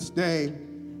day.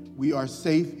 We are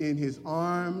safe in his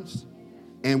arms,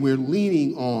 and we're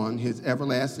leaning on his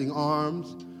everlasting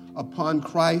arms. Upon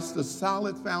Christ, the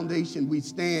solid foundation we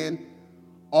stand.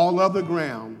 All other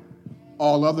ground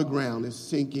is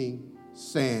sinking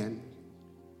sand.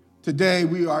 Today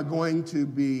we are going to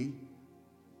be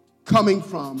coming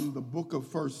from the book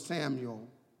of 1 Samuel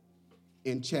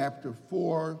in chapter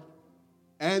 4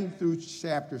 and through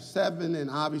chapter 7, and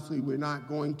obviously we're not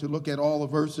going to look at all the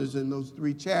verses in those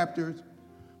 3 chapters,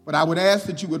 but I would ask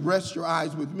that you would rest your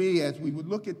eyes with me as we would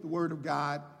look at the word of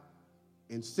God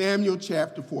in Samuel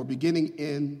chapter 4, beginning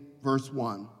in verse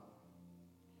 1.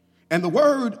 And the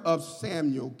word of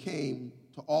Samuel came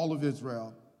to all of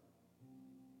Israel.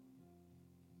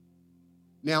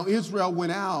 Now Israel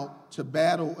went out to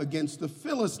battle against the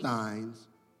Philistines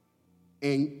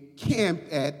and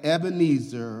camped at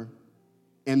Ebenezer,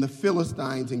 and the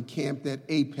Philistines encamped at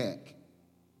Apec.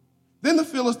 Then the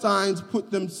Philistines put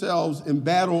themselves in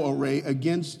battle array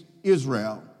against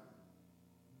Israel.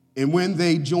 And when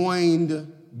they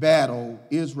joined battle,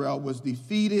 Israel was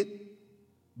defeated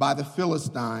by the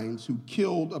Philistines, who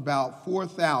killed about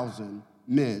 4,000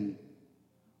 men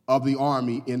of the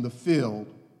army in the field.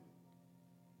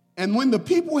 And when the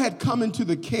people had come into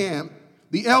the camp,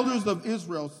 the elders of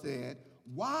Israel said,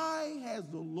 "Why has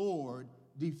the Lord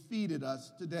defeated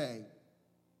us today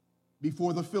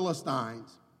before the Philistines?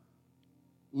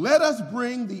 Let us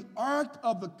bring the ark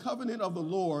of the covenant of the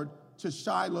Lord to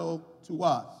Shiloh to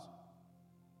us.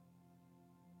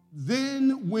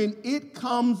 Then when it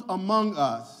comes among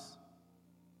us,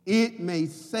 it may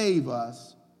save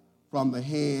us from the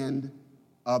hand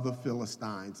of the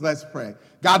Philistines." Let's pray.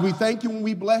 God, we thank you and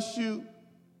we bless you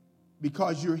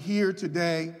because you're here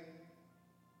today.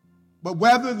 But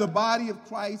whether the body of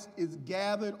Christ is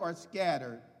gathered or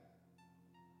scattered,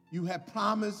 you have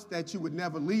promised that you would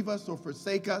never leave us or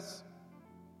forsake us,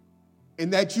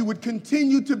 and that you would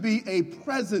continue to be a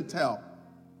present help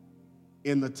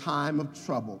in the time of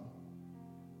trouble.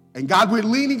 And God, we're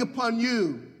leaning upon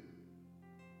you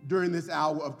during this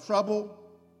hour of trouble,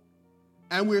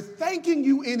 and we're thanking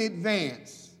you in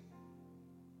advance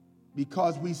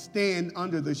because we stand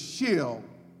under the shield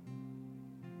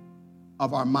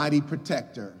of our mighty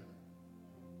protector,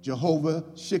 Jehovah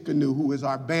Shikanu, who is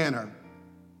our banner.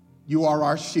 You are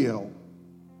our shield.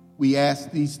 We ask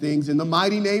these things in the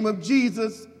mighty name of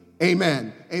Jesus.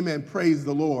 Amen. Amen. Praise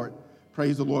the Lord.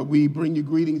 Praise the Lord. We bring you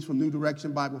greetings from New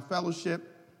Direction Bible Fellowship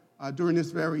during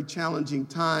this very challenging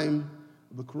time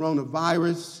of the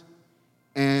coronavirus.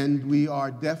 And we are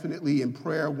definitely in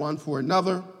prayer one for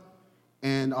another.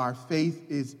 And our faith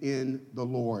is in the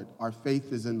Lord. Our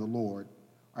faith is in the Lord.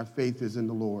 Our faith is in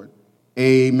the Lord.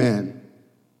 Amen.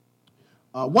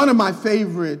 One of my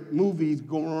favorite movies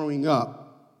growing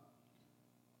up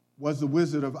was The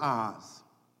Wizard of Oz.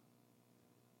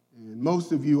 And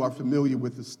most of you are familiar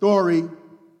with the story.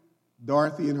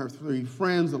 Dorothy and her 3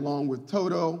 friends, along with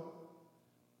Toto,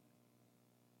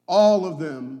 all of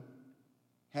them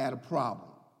had a problem.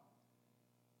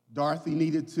 Dorothy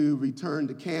needed to return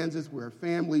to Kansas, where her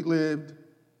family lived,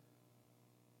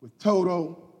 with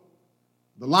Toto.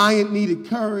 The lion needed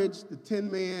courage. The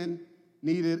Tin Man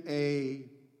needed a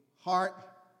heart.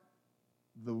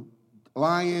 The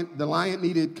lion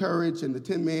needed courage, and the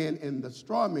Tin Man and the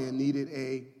Straw Man needed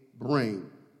a brain.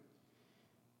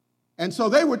 And so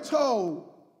they were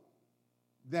told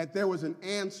that there was an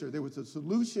answer, there was a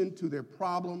solution to their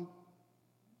problem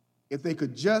if they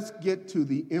could just get to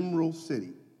the Emerald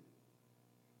City.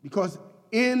 Because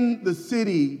in the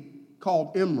city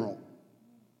called Emerald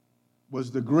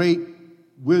was the great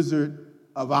Wizard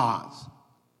of Oz.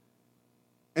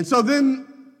 And so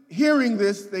then, hearing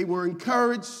this, they were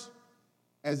encouraged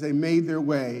as they made their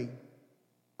way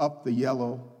up the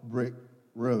yellow brick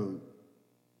road.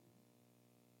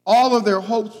 All of their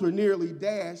hopes were nearly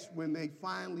dashed when they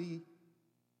finally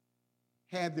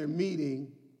had their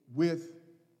meeting with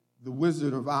the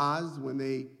Wizard of Oz. When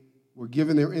they were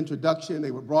given their introduction,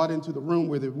 they were brought into the room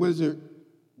where the wizard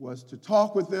was to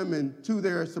talk with them, and to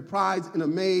their surprise and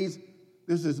amaze,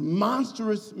 there's this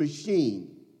monstrous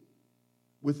machine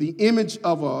with the image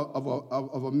of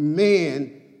a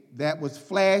man that was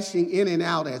flashing in and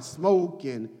out as smoke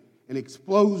and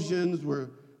explosions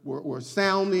were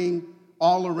sounding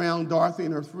all around Dorothy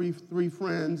and her three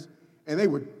friends, and they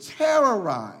were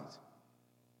terrorized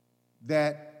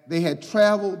that they had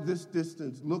traveled this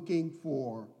distance looking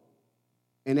for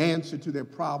an answer to their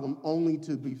problem, only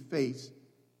to be faced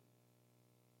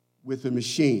with a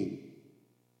machine.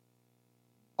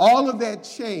 All of that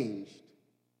changed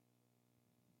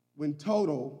when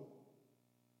Toto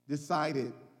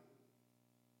decided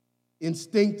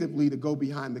instinctively to go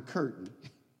behind the curtain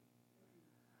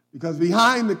Because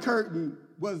behind the curtain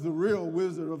was the real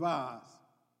Wizard of Oz.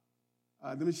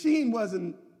 The machine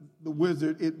wasn't the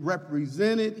wizard. It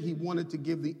represented, he wanted to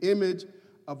give the image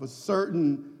of a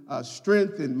certain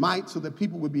strength and might so that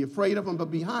people would be afraid of him.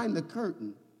 But behind the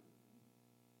curtain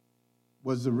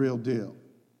was the real deal.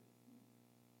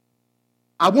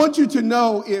 I want you to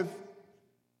know if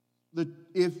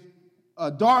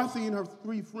Dorothy and her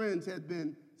three friends had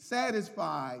been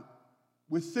satisfied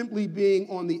with simply being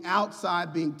on the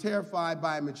outside, being terrified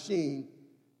by a machine,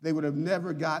 they would have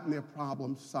never gotten their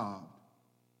problem solved.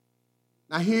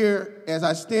 Now here, as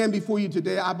I stand before you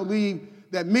today, I believe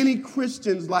that many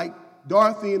Christians like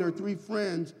Dorothy and her three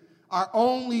friends, our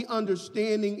only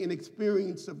understanding and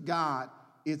experience of God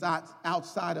is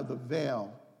outside of the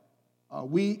veil.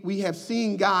 We have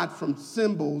seen God from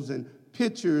symbols and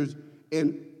pictures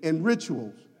and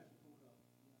rituals.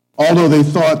 Although they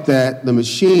thought that the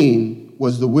machine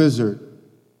was the wizard,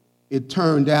 it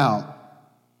turned out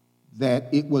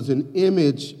that it was an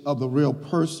image of the real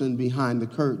person behind the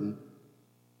curtain.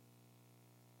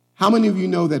 How many of you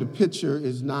know that a picture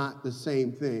is not the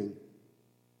same thing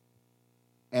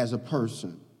as a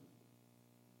person?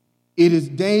 It is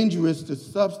dangerous to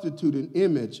substitute an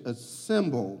image, a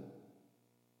symbol,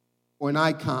 or an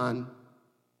icon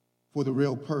for the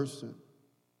real person.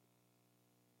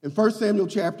 In 1 Samuel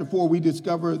chapter 4, we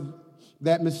discover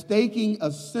that mistaking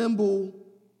a symbol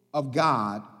of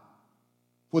God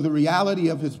for the reality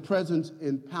of his presence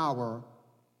and power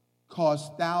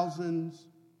caused thousands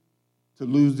to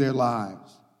lose their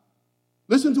lives.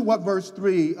 Listen to what verse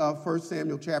 3 of 1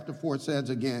 Samuel chapter 4 says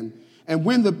again. And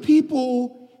when the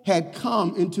people had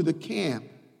come into the camp,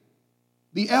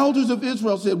 the elders of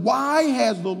Israel said, "Why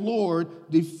has the Lord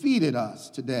defeated us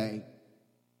today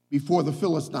before the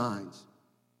Philistines?"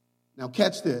 Now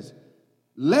catch this.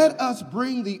 "Let us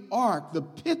bring the ark, the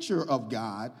picture of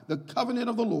God, the covenant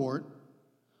of the Lord,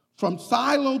 from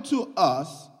Shiloh to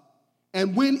us,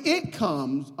 and when it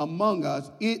comes among us,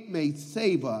 it may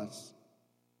save us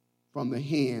from the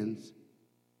hands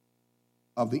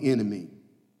of the enemy."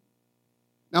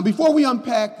 Now, before we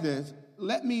unpack this,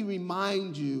 let me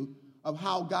remind you of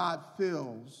how God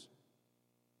feels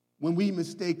when we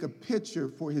mistake a picture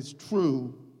for his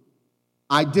true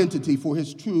identity, for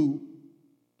his true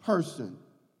person.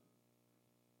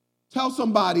 Tell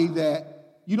somebody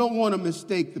that you don't want to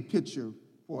mistake the picture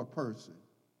for a person.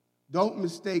 Don't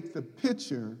mistake the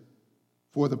picture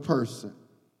for the person.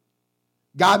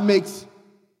 God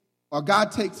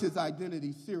takes his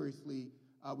identity seriously.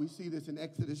 We see this in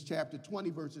Exodus chapter 20,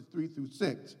 verses 3 through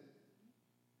 6.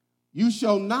 "You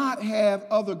shall not have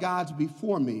other gods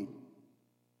before me.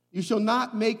 You shall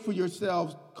not make for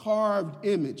yourselves carved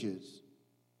images,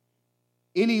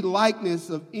 any likeness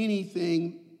of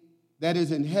anything that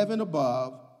is in heaven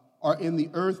above or in the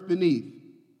earth beneath,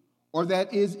 or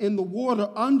that is in the water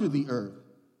under the earth.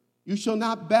 You shall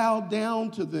not bow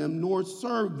down to them nor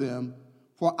serve them,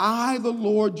 for I, the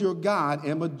Lord your God,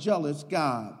 am a jealous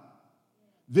God,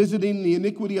 visiting the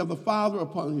iniquity of the father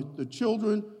upon the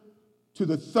children to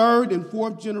the third and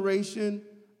fourth generation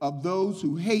of those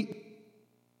who hate me."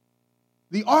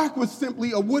 The ark was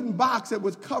simply a wooden box that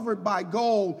was covered by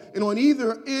gold, and on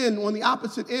either end, on the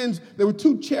opposite ends, there were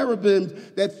two cherubims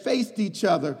that faced each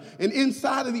other. And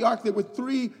inside of the ark, there were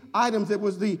three items. There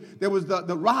was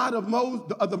the rod of Moses,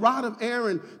 the rod of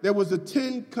Aaron. There was the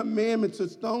 10 commandments, the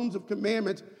stones of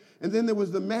commandments, and then there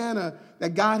was the manna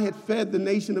that God had fed the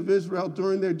nation of Israel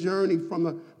during their journey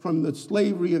from the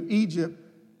slavery of Egypt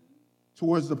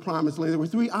towards the promised land. There were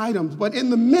three items, but in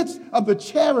the midst of the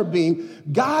cherubim,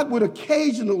 God would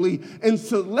occasionally and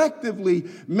selectively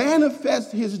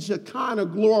manifest his Shekinah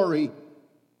glory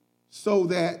so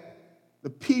that the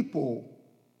people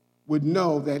would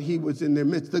know that he was in their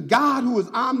midst. The God who is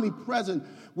omnipresent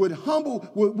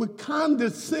would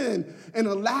condescend and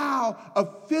allow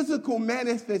a physical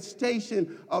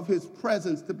manifestation of his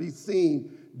presence to be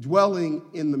seen dwelling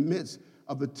in the midst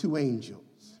of the two angels.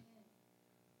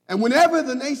 And whenever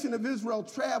the nation of Israel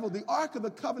traveled, the Ark of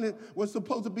the Covenant was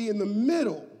supposed to be in the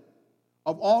middle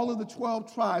of all of the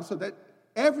 12 tribes so that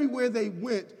everywhere they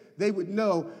went, they would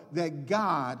know that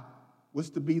God was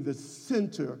to be the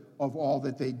center of all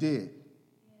that they did.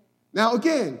 Now,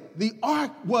 again, the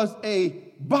Ark was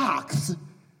a box,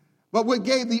 but what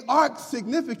gave the Ark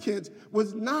significance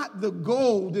was not the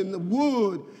gold and the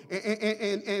wood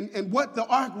and what the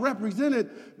Ark represented.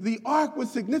 The Ark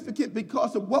was significant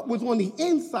because of what was on the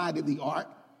inside of the Ark.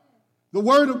 The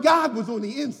Word of God was on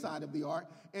the inside of the Ark,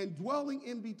 and dwelling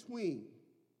in between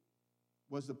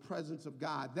was the presence of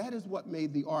God. That is what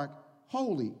made the Ark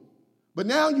holy. But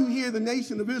now you hear the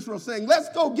nation of Israel saying, "Let's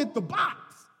go get the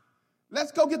box.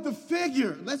 Let's go get the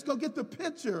figure. Let's go get the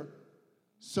picture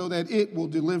so that it will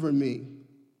deliver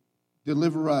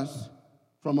us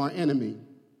from our enemy.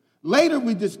 Later,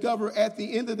 we discover at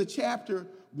the end of the chapter,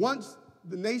 once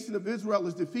the nation of Israel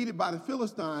is defeated by the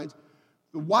Philistines,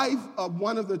 the wife of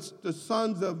one of the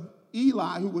sons of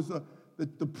Eli, who was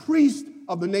the priest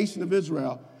of the nation of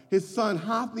Israel, his son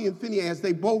Hophni and Phinehas,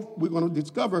 they both, we're going to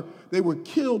discover, they were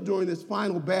killed during this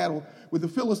final battle with the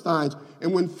Philistines.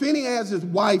 And when Phinehas'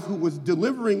 wife, who was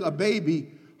delivering a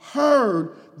baby,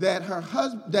 heard that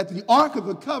that the Ark of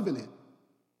the Covenant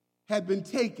had been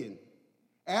taken,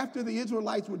 after the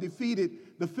Israelites were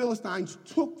defeated, the Philistines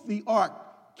took the ark,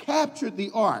 captured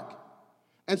the ark.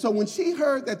 And so when she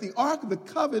heard that the Ark of the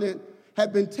Covenant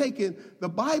had been taken, the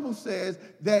Bible says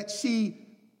that she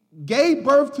gave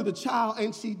birth to the child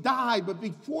and she died. But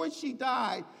before she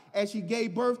died, as she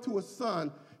gave birth to a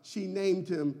son, she named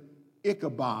him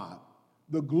Ichabod.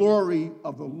 The glory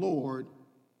of the Lord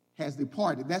has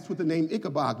departed. That's what the name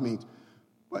Ichabod means.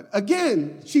 But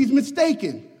again, she's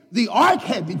mistaken. The ark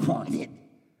had departed.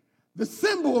 The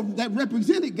symbol that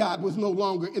represented God was no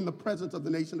longer in the presence of the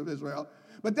nation of Israel.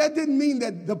 But that didn't mean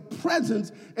that the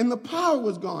presence and the power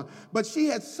was gone. But she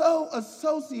had so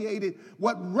associated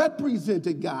what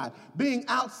represented God, being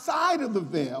outside of the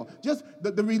veil, just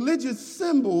the religious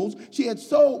symbols, she had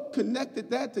so connected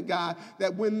that to God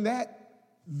that when that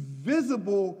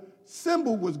visible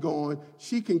symbol was gone,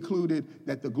 she concluded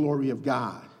that the glory of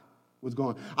God was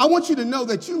gone. I want you to know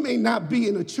that you may not be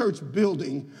in a church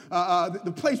building,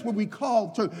 the place where we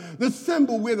call church, the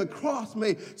symbol where the cross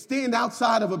may stand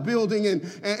outside of a building,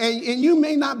 and you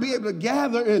may not be able to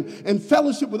gather and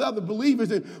fellowship with other believers,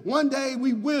 and one day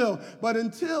we will. But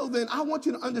until then, I want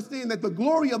you to understand that the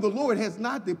glory of the Lord has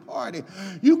not departed.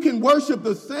 You can worship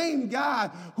the same God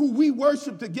who we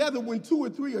worship together when 2 or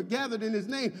 3 are gathered in his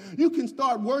name. You can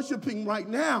start worshiping right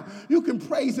now. You can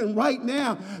praise him right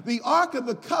now. The Ark of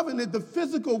the Covenant, the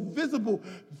physical, visible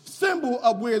symbol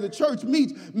of where the church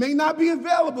meets, may not be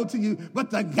available to you, but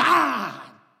the God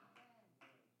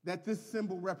that this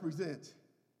symbol represents,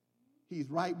 he's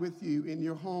right with you in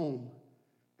your home.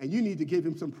 And you need to give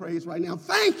him some praise right now.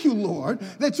 Thank you, Lord,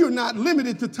 that you're not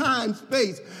limited to time,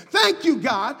 space. Thank you,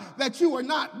 God, that you are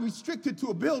not restricted to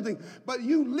a building, but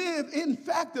you live. In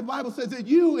fact, the Bible says that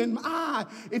you and I,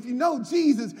 if you know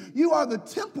Jesus, you are the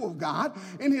temple of God,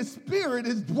 and his spirit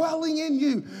is dwelling in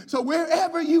you. So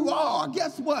wherever you are,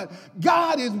 guess what?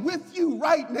 God is with you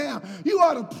right now. You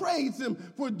ought to praise him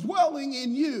for dwelling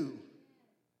in you.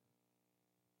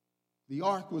 The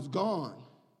ark was gone.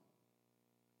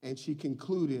 And she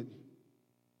concluded,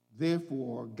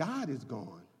 therefore, God is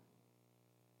gone.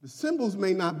 The symbols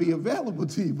may not be available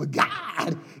to you, but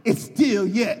God is still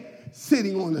yet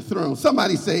sitting on the throne.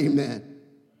 Somebody say amen.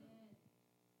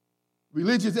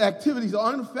 Religious activities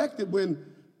are unaffected when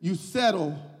you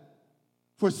settle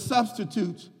for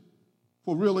substitutes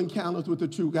for real encounters with the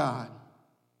true God.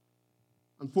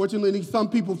 Unfortunately, some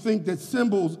people think that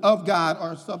symbols of God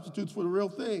are substitutes for the real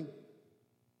thing.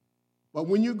 But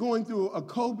when you're going through a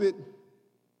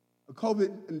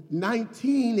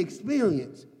COVID-19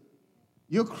 experience,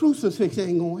 your crucifix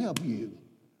ain't going to help you.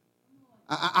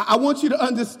 I want you to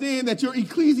understand that your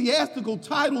ecclesiastical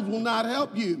titles will not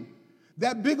help you.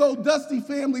 That big old dusty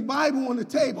family Bible on the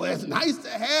table, it's nice to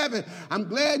have it. I'm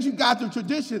glad you got the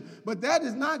tradition, but that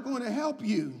is not going to help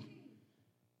you.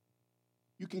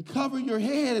 You can cover your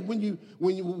head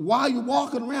while you're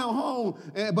walking around home,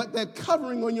 but that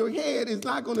covering on your head is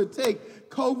not going to take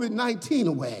COVID-19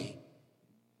 away.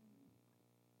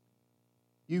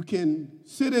 You can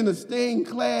sit in a stained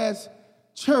glass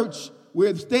church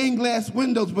with stained glass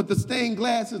windows, but the stained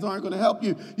glasses aren't going to help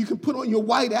you. You can put on your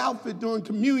white outfit during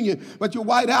communion, but your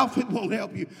white outfit won't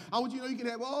help you. I want you to know you can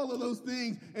have all of those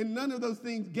things, and none of those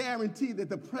things guarantee that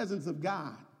the presence of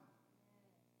God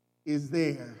is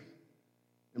there.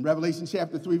 In Revelation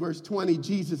chapter 3, verse 20,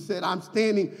 Jesus said, I'm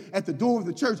standing at the door of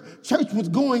the church. Church was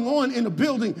going on in a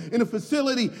building, in a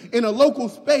facility, in a local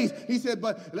space. He said,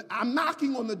 but I'm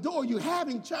knocking on the door. You're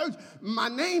having church. My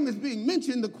name is being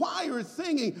mentioned. The choir is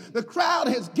singing. The crowd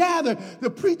has gathered. The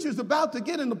preacher's about to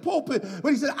get in the pulpit.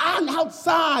 But he said, I'm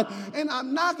outside and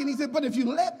I'm knocking. He said, but if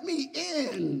you let me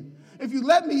in, if you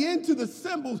let me into the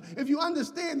symbols, if you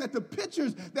understand that the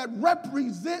pictures that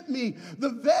represent me, the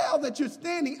veil that you're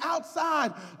standing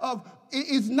outside of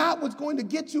is not what's going to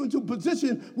get you into a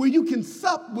position where you can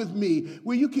sup with me,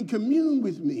 where you can commune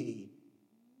with me.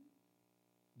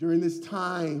 During this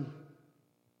time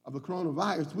of the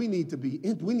coronavirus, we need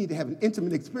to have an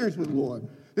intimate experience with the Lord.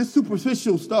 This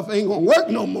superficial stuff ain't going to work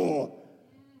no more.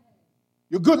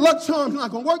 Your good luck charm's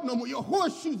not going to work no more. Your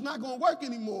horseshoe's not going to work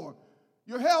anymore.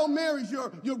 your Hail Marys,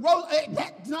 your Rose,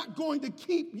 that's not going to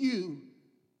keep you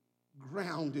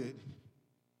grounded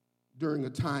during a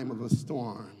time of a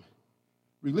storm.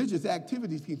 Religious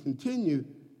activities can continue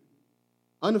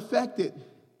unaffected,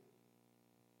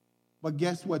 but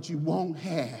guess what? You won't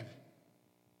have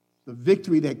the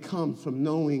victory that comes from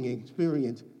knowing and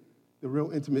experiencing the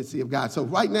real intimacy of God. So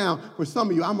right now, for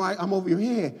some of you, I'm over your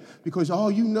head because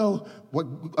all you know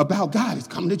about God is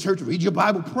come to church, read your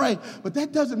Bible, pray. But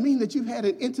that doesn't mean that you've had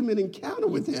an intimate encounter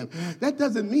with him. That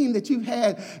doesn't mean that you've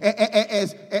had,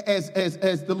 as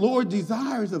the Lord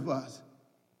desires of us,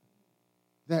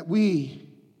 that we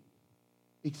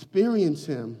experience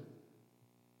him.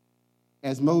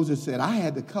 As Moses said, I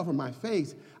had to cover my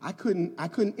face. I couldn't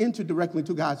enter directly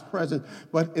into God's presence.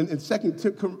 But in 2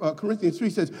 Corinthians 3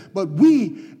 says, but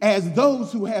we, as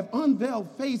those who have unveiled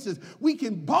faces, we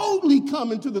can boldly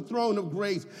come into the throne of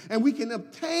grace and we can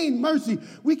obtain mercy.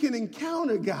 We can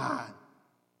encounter God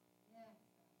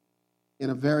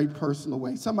in a very personal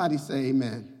way. Somebody say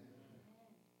amen.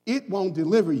 It won't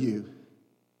deliver you.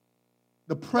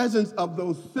 The presence of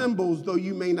those symbols, though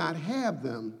you may not have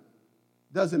them,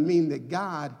 doesn't mean that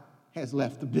God has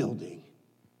left the building.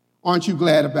 Aren't you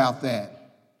glad about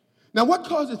that? Now, what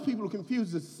causes people to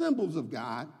confuse the symbols of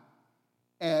God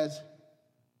as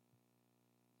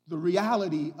the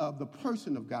reality of the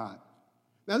person of God?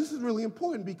 Now, this is really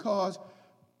important because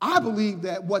I believe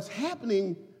that what's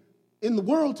happening in the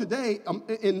world today,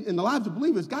 in the lives of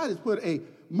believers, God has put a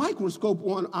microscope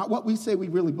on what we say we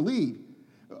really believe.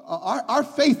 Our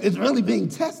faith is really being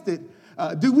tested.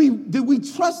 Do we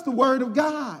trust the word of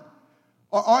God?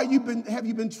 Or have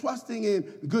you been trusting in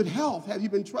good health? Have you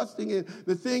been trusting in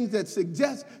the things that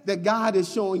suggest that God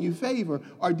is showing you favor?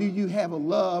 Or do you have a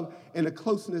love and a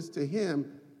closeness to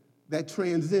him that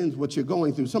transcends what you're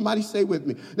going through? Somebody say with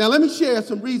me. Now let me share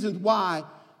some reasons why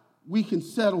we can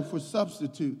settle for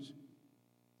substitutes.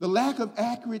 The lack of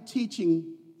accurate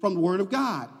teaching from the word of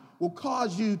God will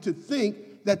cause you to think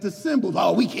that the symbols,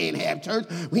 oh, we can't have church.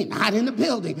 We're not in the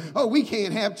building. Oh, we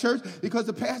can't have church because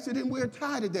the pastor didn't wear a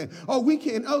tie today. Oh, we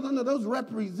can't. Oh, no, those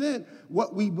represent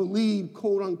what we believe,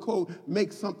 quote unquote,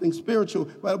 makes something spiritual.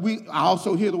 But I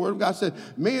also hear the word of God said,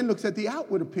 man looks at the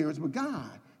outward appearance, but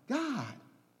God.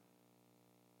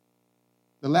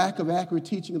 The lack of accurate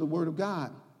teaching of the word of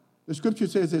God. The scripture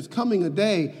says there's coming a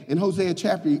day in Hosea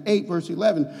chapter 8, verse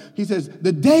 11. He says,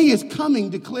 the day is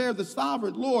coming, declare the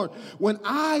sovereign Lord, when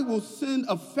I will send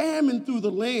a famine through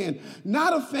the land,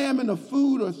 not a famine of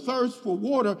food or thirst for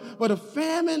water, but a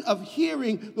famine of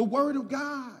hearing the word of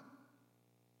God.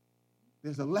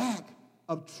 There's a lack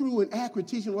of true and accurate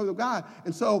teaching of the word of God.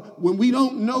 And so when we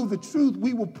don't know the truth,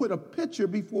 we will put a picture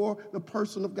before the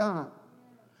person of God.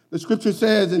 The scripture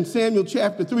says in Samuel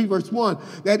chapter 3, verse 1,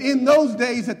 that in those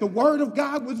days that the word of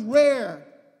God was rare.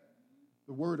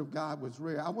 The word of God was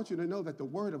rare. I want you to know that the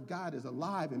word of God is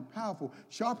alive and powerful,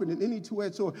 sharper than any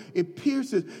two-edged sword. It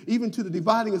pierces even to the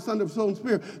dividing asunder of soul and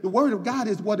spirit. The word of God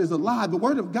is what is alive. The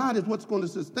word of God is what's going to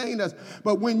sustain us.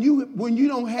 But when you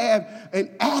don't have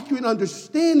an accurate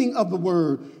understanding of the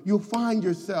word, you'll find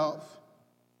yourself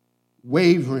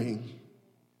wavering.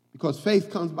 Because faith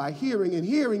comes by hearing, and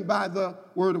hearing by the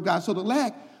word of God. So the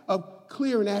lack of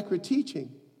clear and accurate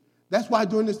teaching. That's why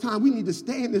during this time we need to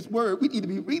stay in this word. We need to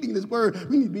be reading this word.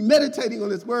 We need to be meditating on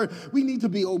this word. We need to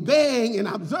be obeying and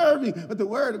observing what the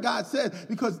word of God says,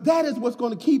 because that is what's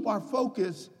going to keep our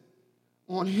focus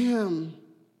on him.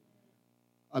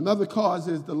 Another cause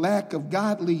is the lack of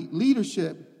godly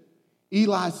leadership.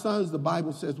 Eli's sons, the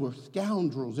Bible says, were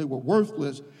scoundrels. They were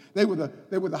worthless. They were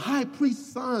the high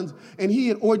priest's sons, and he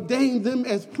had ordained them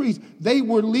as priests. They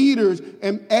were leaders,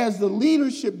 and as the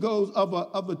leadership goes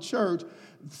of a church,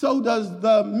 so does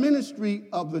the ministry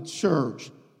of the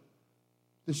church.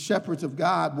 The shepherds of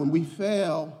God, when we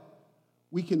fail,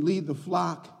 we can lead the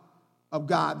flock of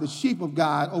God, the sheep of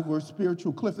God, over a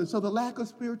spiritual cliff. And so the lack of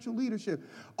spiritual leadership,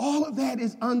 all of that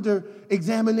is under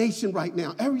examination right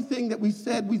now. Everything that we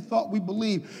said, we thought, we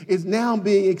believed is now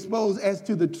being exposed as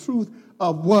to the truth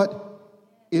of what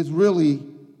is really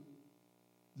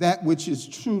that which is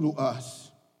true to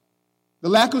us. The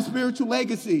lack of spiritual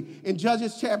legacy in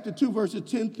Judges chapter 2, verses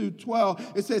 10 through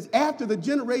 12, it says, after the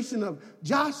generation of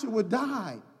Joshua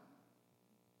died,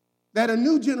 that a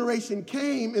new generation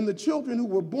came, and the children who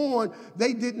were born,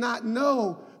 they did not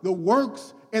know the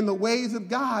works and the ways of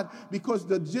God, because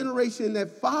the generation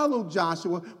that followed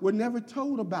Joshua were never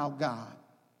told about God.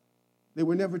 They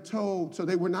were never told, so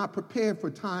they were not prepared for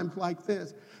times like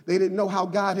this. They didn't know how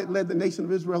God had led the nation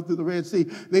of Israel through the Red Sea.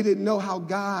 They didn't know how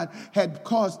God had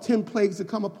caused 10 plagues to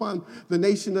come upon the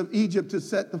nation of Egypt to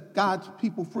set God's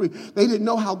people free. They didn't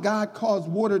know how God caused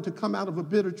water to come out of a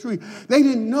bitter tree. They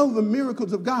didn't know the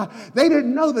miracles of God. They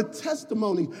didn't know the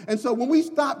testimonies. And so when we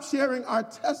stop sharing our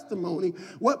testimony,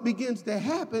 what begins to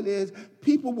happen is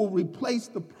people will replace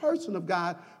the person of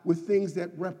God with things that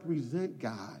represent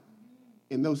God.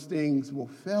 And those things will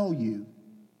fail you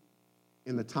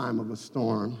in the time of a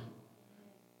storm.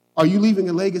 Are you leaving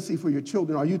a legacy for your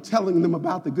children? Are you telling them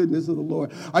about the goodness of the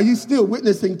Lord? Are you still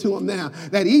witnessing to them now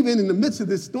that even in the midst of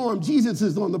this storm, Jesus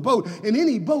is on the boat, and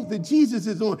any boat that Jesus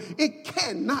is on, it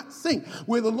cannot sink.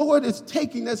 Where the Lord is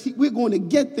taking us, we're going to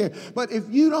get there. But if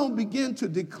you don't begin to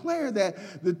declare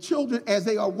that, the children, as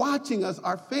they are watching us,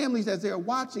 our families, as they are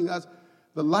watching us,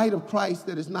 the light of Christ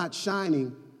that is not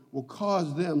shining will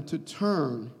cause them to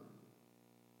turn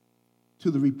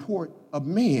to the report of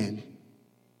man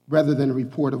rather than a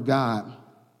report of God.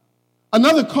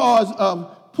 Another cause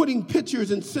of putting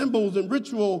pictures and symbols and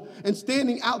ritual and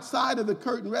standing outside of the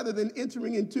curtain rather than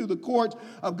entering into the court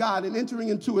of God and entering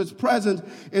into his presence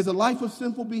is a life of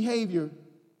sinful behavior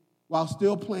while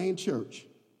still playing church.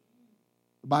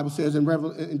 The Bible says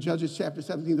in Judges chapter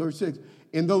 17, verse 6,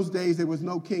 in those days there was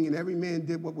no king and every man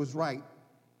did what was right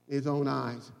in his own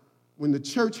eyes. When the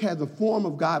church had the form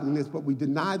of godliness, but we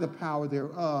deny the power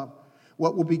thereof,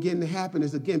 what will begin to happen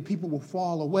is, again, people will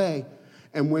fall away.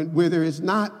 And where there is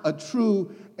not a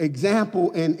true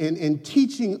example and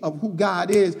teaching of who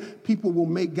God is, people will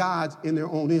make gods in their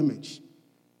own image.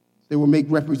 They will make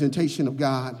representation of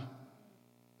God.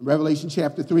 In Revelation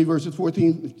chapter 3, verses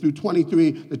 14 through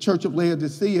 23, the church of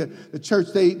Laodicea, the church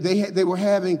they were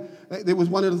having, there was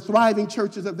one of the thriving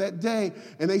churches of that day,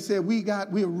 and they said,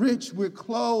 we're rich, we're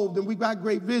clothed, and we got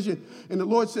great vision. And the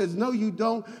Lord says, no, you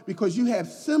don't, because you have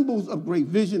symbols of great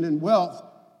vision and wealth.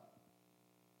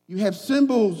 You have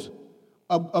symbols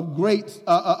of great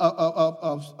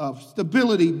of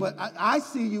stability, but I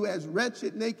see you as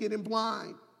wretched, naked, and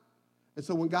blind. And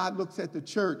so when God looks at the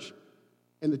church,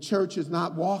 and the church is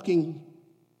not walking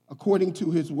according to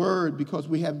his word because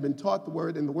we haven't been taught the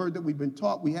word, and the word that we've been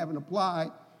taught we haven't applied,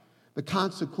 the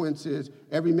consequence is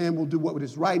every man will do what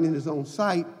is right in his own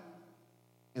sight,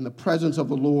 and the presence of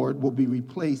the Lord will be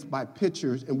replaced by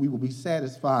pictures, and we will be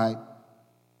satisfied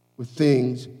with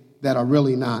things that are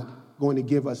really not going to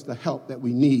give us the help that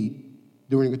we need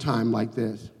during a time like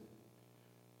this.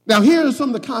 Now, here are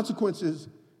some of the consequences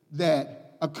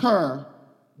that occur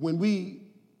when we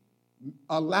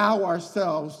allow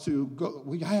ourselves to go.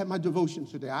 I had my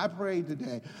devotions today. I prayed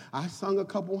today. I sung a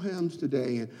couple hymns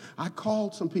today, and I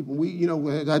called some people. We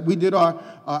did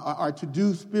our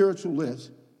to-do spiritual list.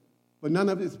 But none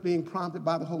of it's being prompted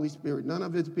by the Holy Spirit. None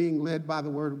of it's being led by the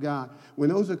Word of God.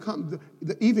 When those are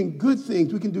even good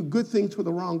things, we can do good things for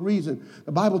the wrong reason.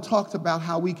 The Bible talks about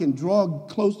how we can draw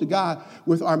close to God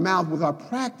with our mouth, with our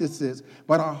practices,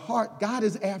 but our heart, God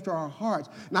is after our hearts.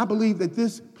 And I believe that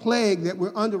this plague that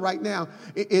we're under right now,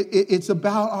 it's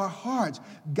about our hearts.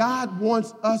 God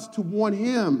wants us to want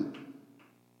Him,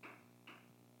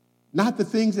 not the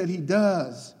things that He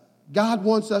does. God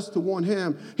wants us to want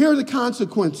Him. Here are the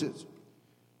consequences.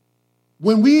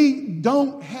 When we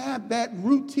don't have that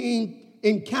routine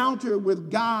encounter with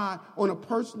God on a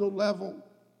personal level,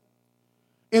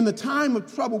 in the time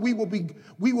of trouble, we will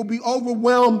be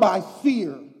overwhelmed by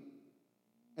fear.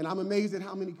 And I'm amazed at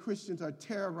how many Christians are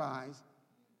terrorized,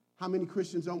 how many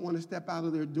Christians don't want to step out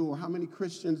of their door, how many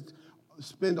Christians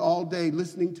spend all day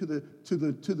listening to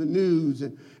the news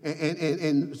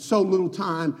and so little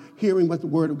time hearing what the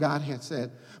Word of God has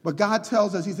said. But God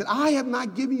tells us, He said, I have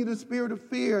not given you the spirit of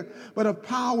fear, but of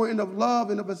power and of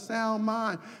love and of a sound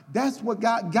mind. That's what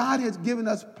God has given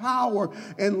us, power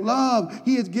and love.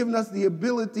 He has given us the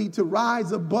ability to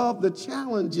rise above the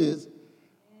challenges.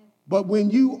 But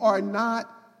when you are not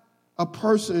a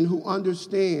person who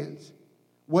understands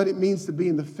what it means to be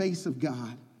in the face of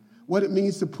God, what it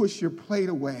means to push your plate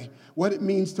away, what it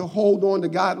means to hold on to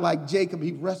God like Jacob.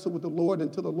 He wrestled with the Lord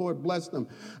until the Lord blessed him.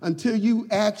 Until you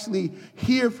actually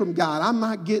hear from God. I'm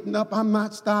not getting up. I'm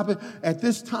not stopping. At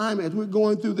this time, as we're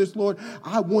going through this, Lord,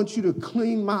 I want you to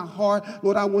clean my heart.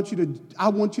 Lord, I want you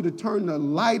to turn the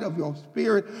light of your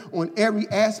Spirit on every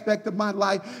aspect of my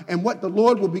life. And what the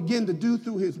Lord will begin to do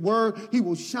through His Word, He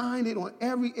will shine it on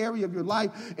every area of your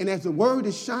life. And as the Word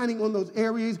is shining on those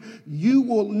areas, you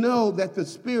will know that the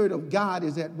Spirit of God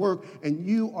is at work, and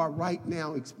you are right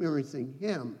now experiencing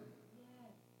Him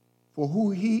for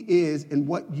who He is and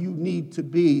what you need to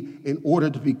be in order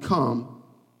to become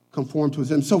conformed to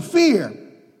Him. So fear,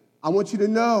 I want you to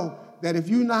know that if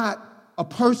you're not a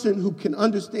person who can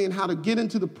understand how to get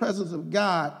into the presence of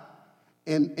God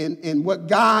and what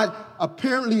God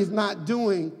apparently is not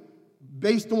doing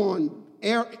based on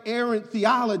errant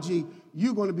theology,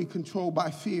 you're going to be controlled by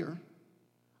fear.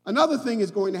 Another thing is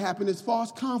going to happen is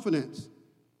false confidence.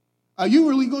 Are you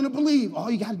really going to believe? All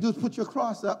you got to do is put your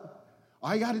cross up.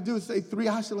 All you got to do is say 3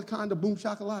 Ashilakanda, boom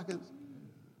shakalakas.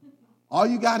 All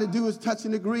you got to do is touch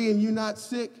and agree and you're not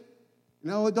sick.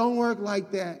 No, it don't work like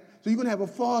that. So you're going to have a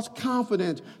false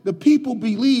confidence. The people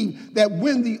believe that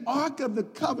when the Ark of the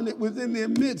Covenant was in their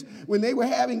midst, when they were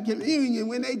having communion,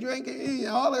 when they drank communion,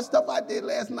 all that stuff I did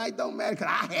last night don't matter because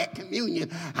I had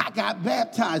communion. I got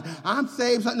baptized. I'm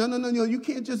saved. No. You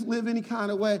can't just live any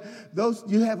kind of way.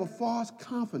 You have a false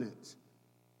confidence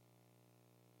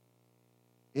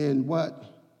in what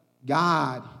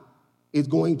God is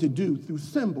going to do through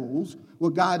symbols,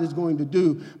 what God is going to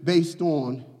do based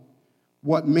on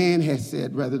what man has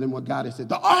said rather than what God has said.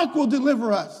 The ark will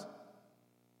deliver us.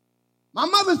 My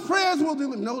mother's prayers will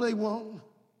deliver. No, they won't.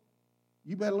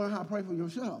 You better learn how to pray for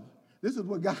yourself. This is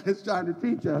what God is trying to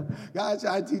teach us. God is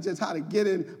trying to teach us how to get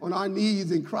in on our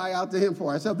knees and cry out to him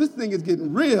for ourselves. This thing is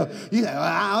getting real. You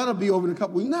know, it'll be over in a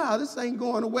couple weeks. No, this ain't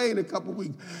going away in a couple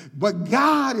weeks. But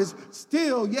God is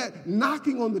still yet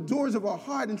knocking on the doors of our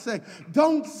heart and saying,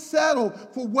 don't settle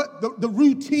for what the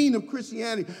routine of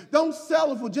Christianity. Don't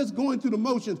settle for just going through the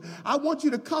motions. I want you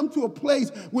to come to a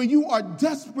place where you are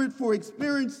desperate for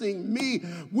experiencing me.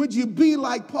 Would you be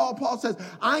like Paul? Paul says,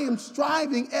 I am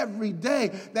striving every day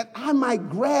that I might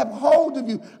grab hold of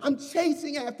you. I'm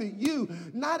chasing after you,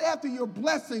 not after your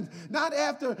blessings, not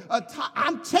after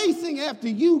I'm chasing after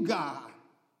you, God.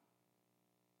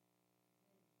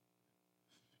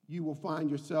 You will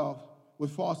find yourself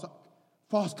with false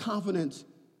confidence.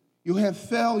 You'll have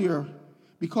failure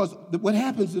because what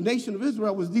happens, the nation of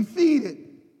Israel was defeated.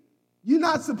 You're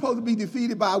not supposed to be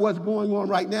defeated by what's going on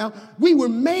right now. We were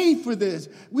made for this.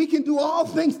 We can do all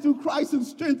things through Christ who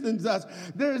strengthens us.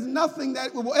 There is nothing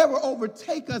that will ever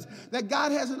overtake us that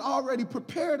God hasn't already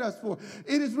prepared us for.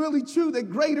 It is really true that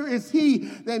greater is he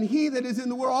than he that is in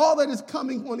the world. All that is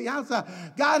coming on the outside,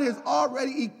 God has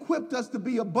already equipped us to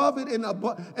be above it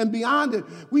and beyond it.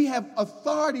 We have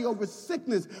authority over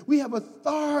sickness. We have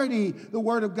authority, the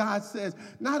word of God says,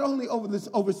 not only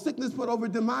over sickness, but over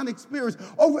demonic spirits,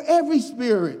 over every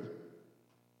spirit.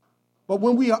 But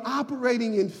when we are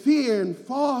operating in fear and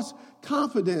false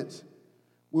confidence,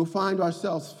 we'll find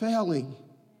ourselves failing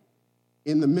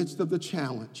in the midst of the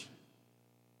challenge.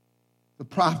 The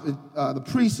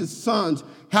priest's sons,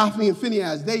 Hophni and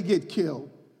Phinehas, they get killed.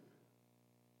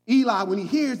 Eli, when he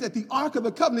hears that the Ark of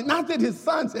the Covenant, not that his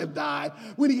sons have died,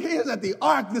 when he hears that the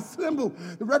Ark, the symbol,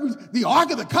 the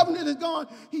Ark of the Covenant is gone,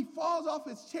 he falls off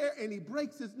his chair and he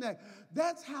breaks his neck.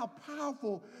 That's how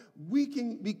powerful we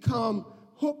can become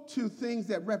hooked to things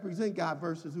that represent God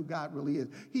versus who God really is.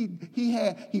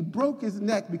 He broke his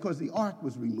neck because the Ark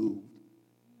was removed.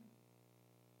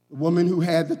 The woman who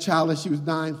had the child as she was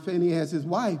dying, Phinehas, his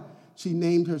wife, she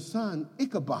named her son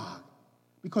Ichabod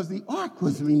because the Ark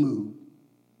was removed.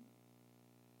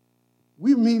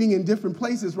 We're meeting in different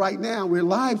places right now. We're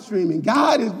live streaming.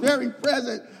 God is very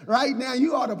present right now.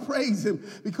 You ought to praise him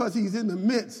because he's in the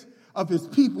midst of his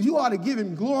people. You ought to give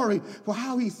him glory for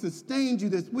how he sustained you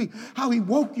this week, how he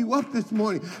woke you up this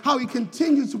morning, how he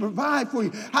continues to provide for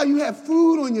you, how you have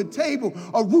food on your table,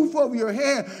 a roof over your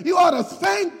head. You ought to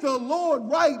thank the Lord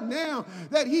right now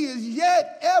that he is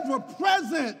yet ever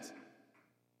present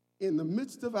in the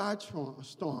midst of our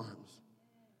storms.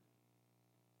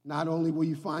 Not only will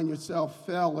you find yourself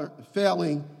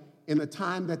failing in the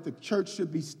time that the church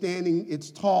should be standing its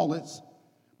tallest,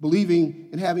 believing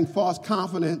and having false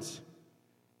confidence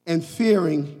and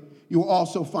fearing, you will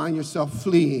also find yourself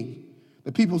fleeing.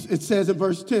 It says in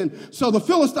verse 10, so the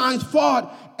Philistines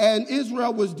fought and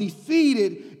Israel was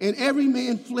defeated and every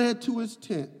man fled to his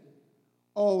tent.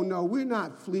 Oh no, we're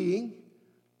not fleeing.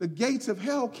 The gates of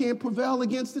hell can't prevail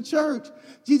against the church.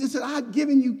 Jesus said, I've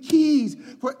given you keys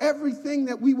for everything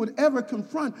that we would ever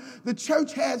confront. The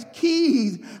church has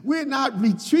keys. We're not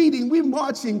retreating. We're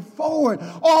marching forward.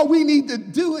 All we need to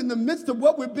do in the midst of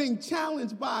what we're being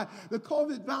challenged by, the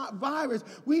COVID virus,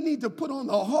 we need to put on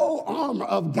the whole armor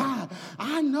of God.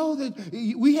 I know that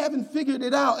we haven't figured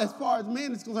it out as far as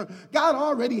man is concerned. God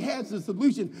already has the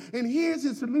solution. And here's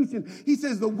his solution. He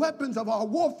says the weapons of our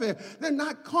warfare, they're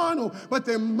not carnal, but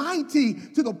they're mighty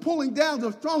to the pulling down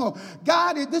of strongholds.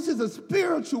 God, this is a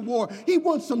spiritual war. He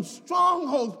wants some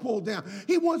strongholds pulled down.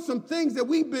 He wants some things that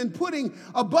we've been putting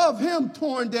above him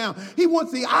torn down. He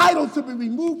wants the idols to be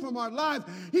removed from our lives.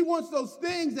 He wants those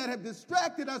things that have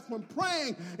distracted us from praying.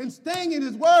 praying and staying in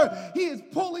his word, he is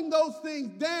pulling those things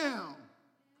down.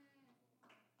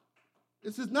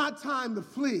 This is not time to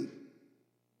flee.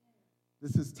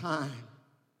 This is time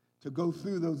to go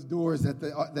through those doors that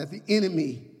the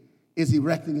enemy is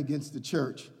erecting against the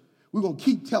church. We're going to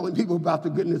keep telling people about the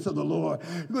goodness of the Lord.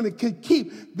 We're going to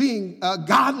keep being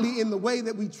godly in the way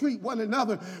that we treat one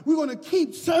another. We're going to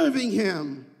keep serving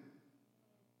him.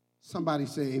 Somebody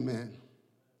say amen.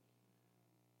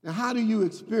 Now, how do you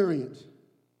experience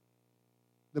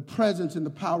the presence and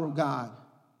the power of God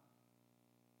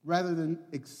rather than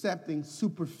accepting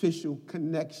superficial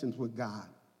connections with God?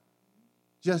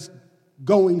 Just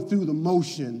going through the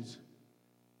motions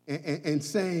and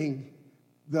saying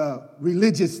the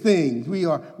religious things. We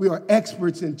are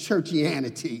experts in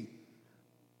churchianity.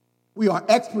 We are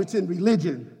experts in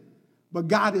religion, but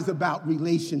God is about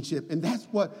relationship. And that's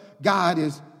what God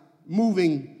is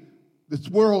moving this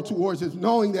world towards, is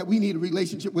knowing that we need a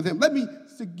relationship with him. Let me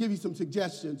give you some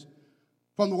suggestions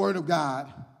from the Word of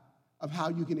God of how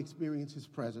you can experience his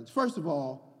presence. First of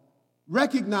all,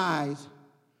 recognize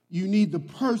you need the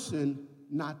person,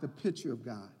 not the picture of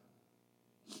God.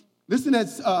 Listen at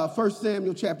 1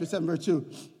 Samuel chapter 7, verse 2.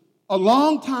 A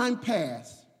long time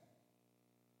passed,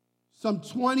 some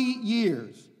 20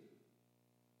 years,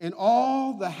 and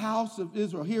all the house of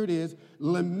Israel, here it is,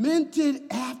 lamented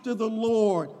after the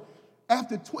Lord.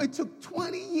 It took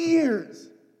 20 years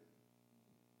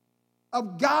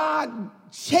of God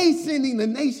chastening the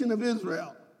nation of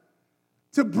Israel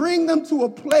to bring them to a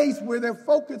place where their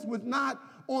focus was not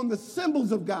on the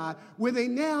symbols of God, where they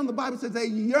now, the Bible says, they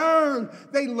yearned,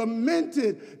 they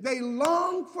lamented, they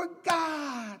longed for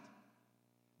God.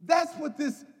 That's what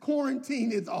this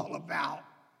quarantine is all about.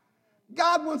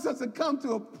 God wants us to come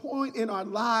to a point in our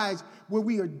lives where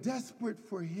we are desperate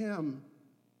for him.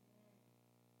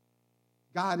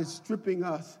 God is stripping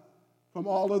us from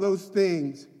all of those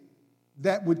things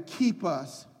that would keep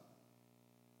us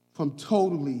from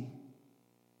totally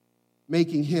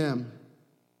making him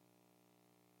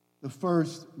the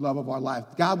first love of our life.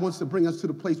 God wants to bring us to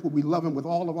the place where we love him with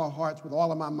all of our hearts, with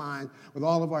all of our minds, with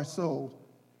all of our souls.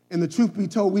 And the truth be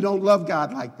told, we don't love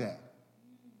God like that.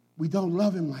 We don't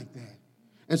love him like that.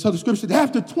 And so the scripture says,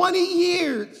 after 20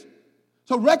 years,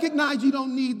 so recognize you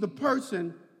don't need the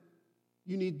person.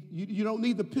 You don't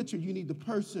need the picture. You need the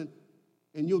person.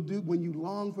 And you'll do when you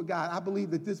long for God. I believe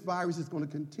that this virus is going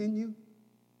to continue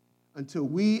until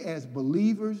we as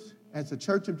believers, as the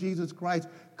Church of Jesus Christ,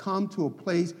 come to a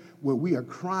place where we are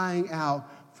crying out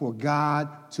for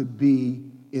God to be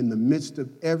in the midst of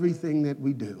everything that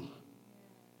we do.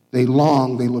 They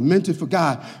longed, they lamented for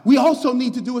God. We also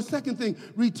need to do a second thing,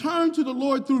 return to the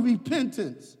Lord through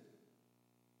repentance.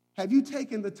 Have you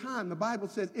taken the time? The Bible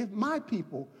says, if my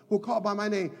people who are called by my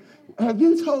name, have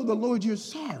you told the Lord you're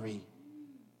sorry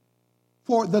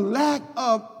for the lack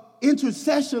of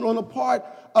intercession on the part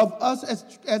of us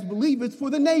as believers for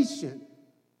the nation?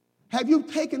 Have you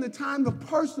taken the time to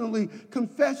personally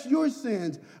confess your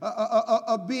sins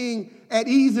of being at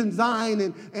ease in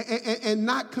Zion and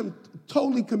not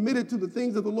totally committed to the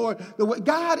things of the Lord?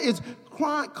 God is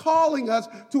calling us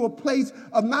to a place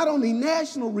of not only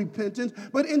national repentance,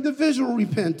 but individual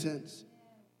repentance.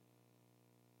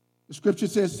 The scripture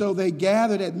says, so they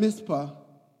gathered at Mizpah,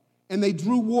 and they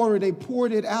drew water, they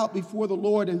poured it out before the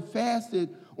Lord and fasted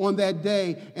on that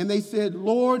day. And they said,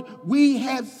 Lord, we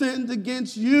have sinned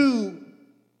against you.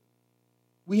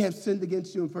 We have sinned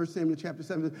against you in 1 Samuel chapter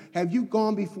 7. Have you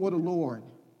gone before the Lord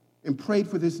and prayed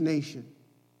for this nation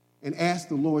and asked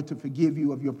the Lord to forgive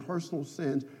you of your personal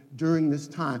sins during this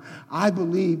time? I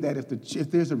believe that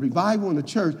if there's a revival in the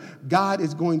church, God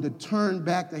is going to turn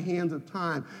back the hands of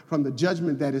time from the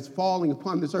judgment that is falling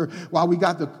upon this earth. While we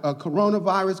got the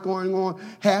coronavirus going on,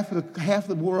 half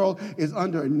the world is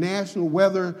under a national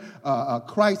weather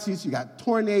crisis. You got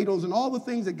tornadoes and all the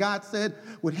things that God said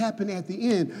would happen at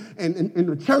the end. And in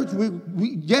the church,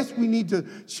 we need to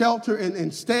shelter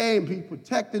and stay and be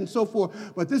protected and so forth,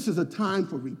 but this is a time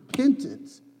for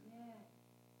repentance.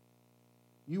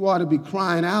 You ought to be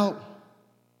crying out,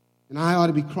 and I ought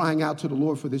to be crying out to the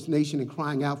Lord for this nation and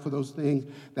crying out for those things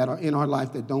that are in our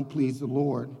life that don't please the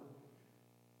Lord.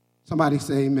 Somebody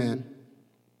say amen.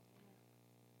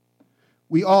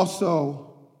 We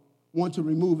also want to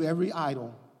remove every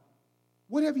idol.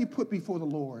 What have you put before the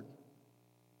Lord?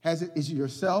 Is it your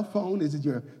cell phone? Is it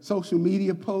your social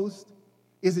media post?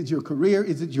 Is it your career?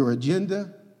 Is it your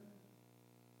agenda?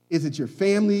 Is it your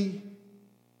family?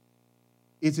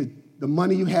 Is it the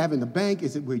money you have in the bank?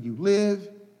 Is it where you live?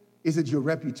 Is it your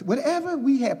reputation? Whatever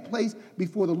we have placed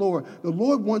before the Lord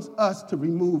wants us to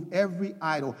remove every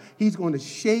idol. He's going to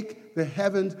shake the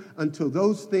heavens until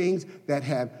those things that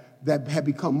have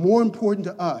become more important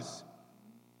to us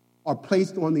are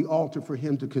placed on the altar for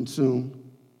him to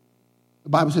consume. The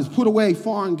Bible says, put away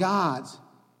foreign gods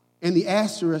and the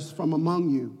Asherahs from among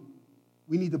you.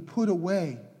 We need to put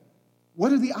away.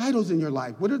 What are the idols in your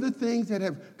life? What are the things that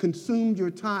have consumed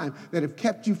your time, that have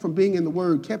kept you from being in the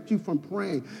Word, kept you from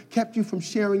praying, kept you from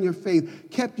sharing your faith,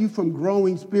 kept you from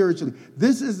growing spiritually?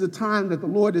 This is the time that the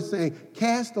Lord is saying,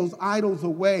 cast those idols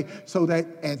away so that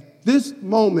at this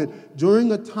moment,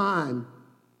 during a time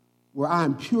where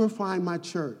I'm purifying my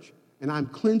church and I'm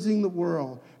cleansing the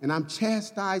world and I'm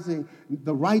chastising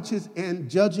the righteous and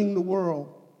judging the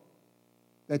world,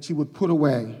 that you would put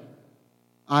away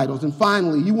idols. And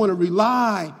finally, you want to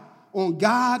rely on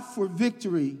God for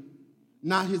victory,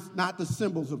 not the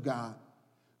symbols of God.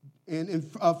 And in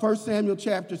 1 Samuel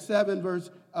chapter 7, verse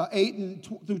 8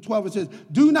 through 12, it says,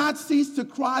 do not cease to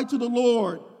cry to the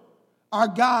Lord, our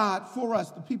God, for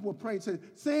us. The people were praying, said,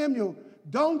 Samuel,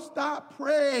 don't stop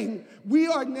praying. We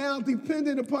are now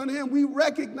dependent upon him. We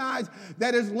recognize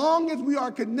that as long as we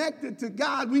are connected to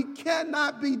God, we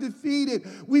cannot be defeated.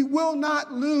 We will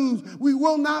not lose. We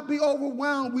will not be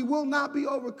overwhelmed. We will not be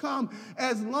overcome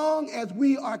as long as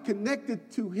we are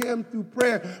connected to him through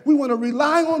prayer. We want to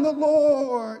rely on the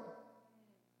Lord.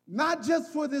 Not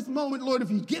just for this moment, Lord, if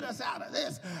you get us out of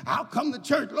this, I'll come to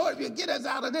church. Lord, if you get us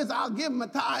out of this, I'll give him a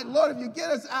tithe. Lord, if you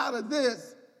get us out of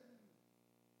this.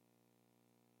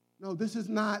 No, this is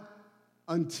not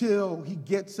until he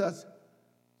gets us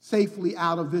safely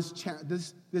out of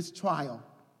this trial.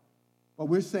 But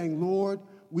we're saying, Lord,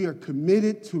 we are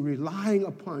committed to relying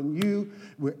upon you.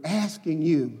 We're asking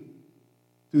you,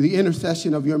 through the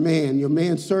intercession of your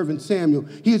man servant Samuel,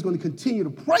 he is going to continue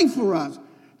to pray for us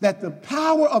that the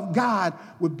power of God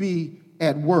would be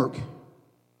at work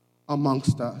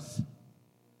amongst us.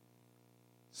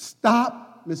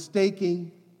 Stop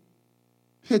mistaking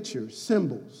pictures,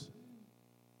 symbols,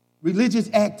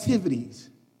 religious activities.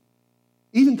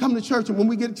 Even come to church, and when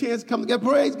we get a chance to come together,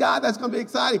 praise God, that's going to be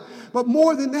exciting. But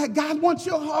more than that, God wants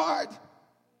your heart.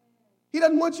 He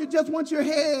doesn't just want your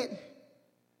head.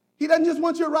 He doesn't just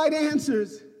want your right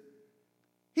answers.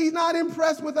 He's not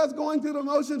impressed with us going through the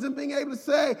motions and being able to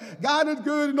say, God is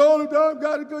good and all the time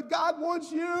God is good. God wants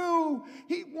you.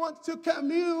 He wants to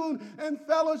commune and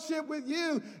fellowship with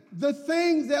you. The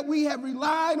things that we have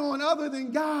relied on other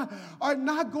than God are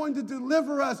not going to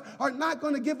deliver us, are not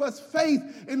going to give us faith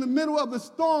in the middle of the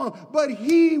storm, but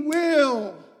he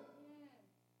will.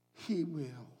 He will.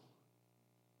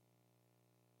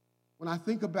 When I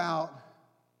think about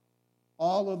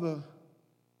all of the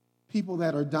people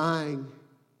that are dying,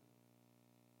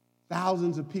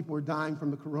 thousands of people are dying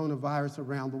from the coronavirus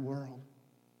around the world.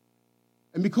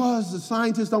 And because the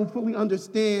scientists don't fully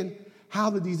understand how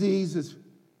the disease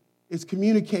is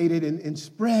communicated and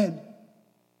spread,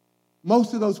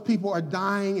 most of those people are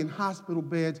dying in hospital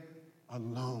beds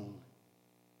alone.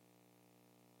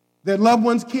 Their loved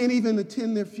ones can't even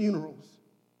attend their funerals.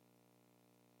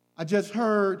 I just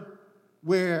heard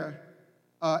where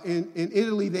in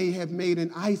Italy they have made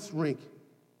an ice rink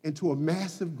into a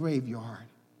massive graveyard,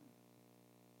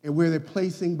 and where they're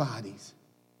placing bodies.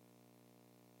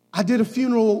 I did a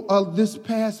funeral this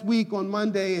past week on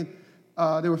Monday, and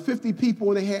there were 50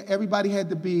 people, and everybody had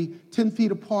to be 10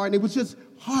 feet apart, and it was just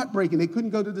heartbreaking. They couldn't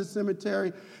go to the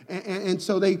cemetery, and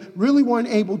so they really weren't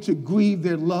able to grieve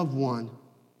their loved one.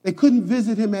 They couldn't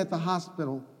visit him at the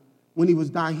hospital when he was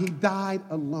dying. He died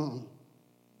alone.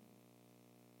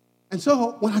 And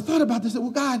so when I thought about this, I said,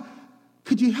 well, God,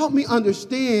 could you help me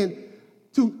understand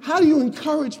how do you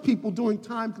encourage people during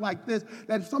times like this,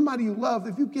 that if somebody you love,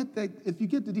 if you get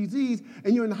the disease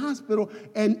and you're in the hospital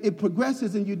and it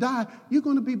progresses and you die, you're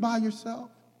going to be by yourself?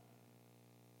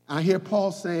 I hear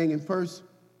Paul saying in 2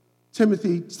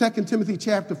 Timothy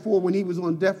chapter 4, when he was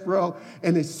on death row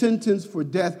and his sentence for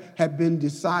death had been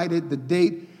decided, the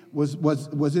date was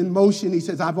in motion. He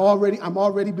says, I'm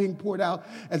already being poured out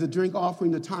as a drink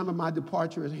offering. The time of my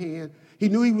departure is at hand. He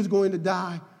knew he was going to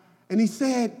die. And he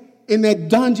said, in that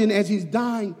dungeon as he's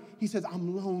dying, he says,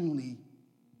 I'm lonely.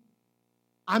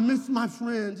 I miss my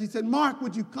friends. He said, Mark,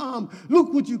 would you come?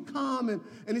 Luke, would you come?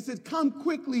 And he said, come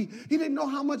quickly. He didn't know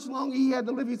how much longer he had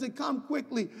to live. He said, come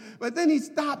quickly. But then he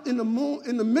stopped in the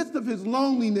midst of his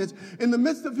loneliness, in the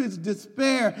midst of his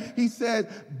despair. He said,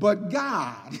 but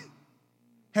God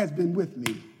has been with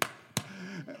me.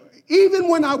 Even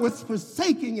when I was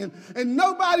forsaking and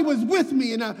nobody was with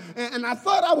me and I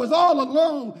thought I was all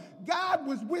alone, God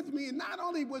was with me, and not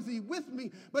only was he with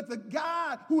me, but the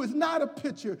God who is not a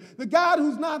picture, the God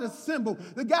who's not a symbol,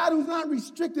 the God who's not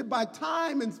restricted by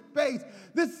time and space,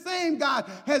 this same God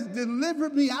has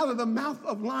delivered me out of the mouth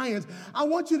of lions. I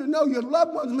want you to know your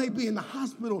loved ones may be in the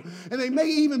hospital, and they may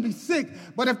even be sick,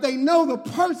 but if they know the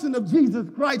person of Jesus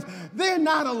Christ, they're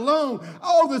not alone.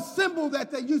 Oh, the symbol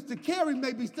that they used to carry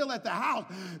may be still at the house.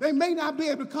 They may not be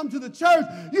able to come to the church.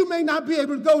 You may not be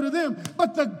able to go to them,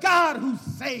 but the God who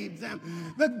saves them,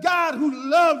 the God who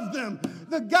loves them,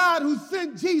 the God who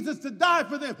sent Jesus to die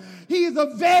for them, he is a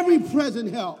very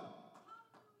present help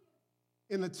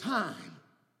in the time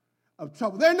of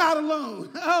trouble. They're not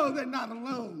alone. Oh, they're not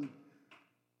alone.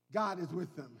 God is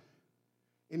with them,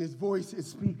 and his voice is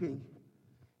speaking.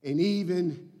 And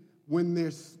even when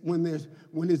his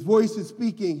voice is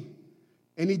speaking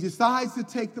and he decides to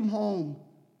take them home,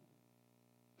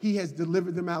 he has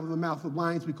delivered them out of the mouth of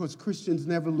lions, because Christians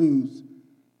never lose,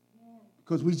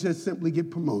 because we just simply get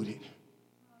promoted.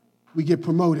 We get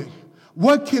promoted.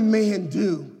 What can man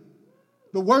do?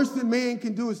 The worst that man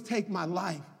can do is take my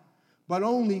life, but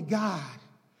only God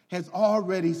has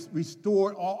already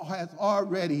restored, has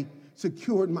already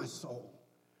secured my soul.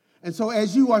 And so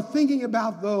as you are thinking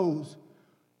about those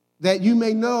that you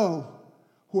may know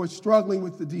who are struggling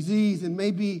with the disease and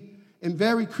may be in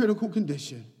very critical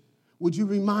condition, would you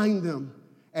remind them,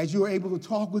 as you are able to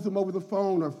talk with them over the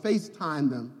phone or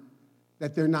FaceTime them,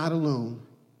 that they're not alone,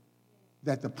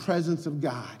 that the presence of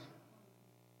God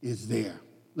is there.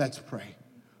 Let's pray.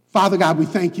 Father God, we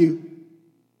thank you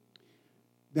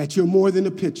that you're more than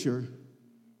a picture.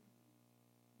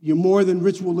 You're more than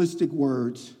ritualistic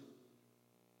words.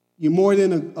 You're more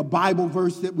than a Bible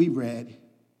verse that we read.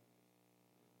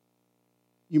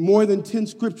 You're more than 10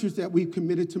 scriptures that we've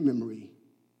committed to memory.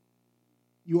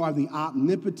 You are the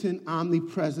omnipotent,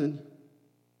 omnipresent,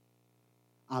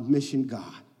 omniscient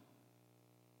God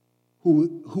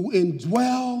who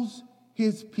indwells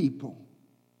his people.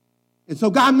 And so,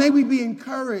 God, may we be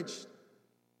encouraged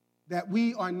that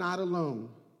we are not alone.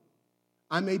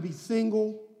 I may be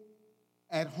single,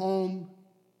 at home.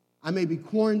 I may be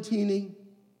quarantining,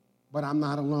 but I'm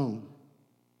not alone.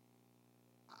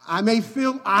 I may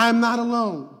feel I'm not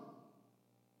alone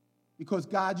because,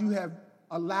 God, you have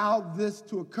allowed this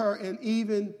to occur and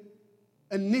even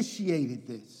initiated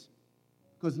this,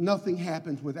 because nothing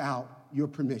happens without your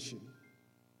permission,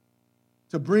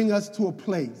 to bring us to a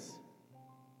place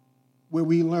where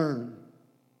we learn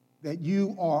that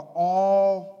you are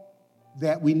all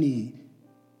that we need.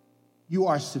 You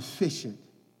are sufficient.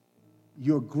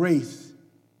 Your grace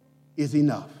is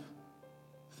enough.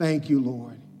 Thank you,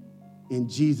 Lord. In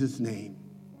Jesus' name,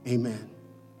 amen.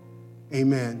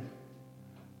 Amen.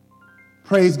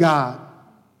 Praise God.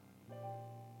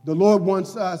 The Lord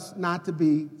wants us not to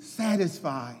be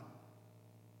satisfied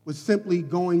with simply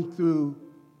going through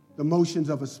the motions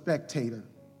of a spectator.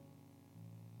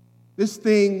 This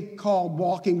thing called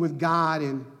walking with God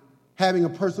and having a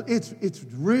personal, it's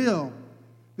real.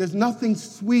 There's nothing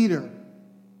sweeter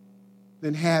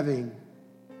than having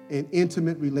an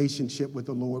intimate relationship with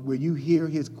the Lord, where you hear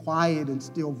his quiet and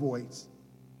still voice,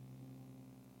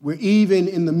 where even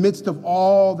in the midst of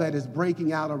all that is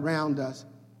breaking out around us,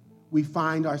 we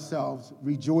find ourselves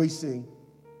rejoicing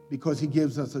because he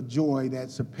gives us a joy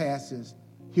that surpasses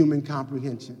human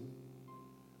comprehension.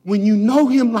 When you know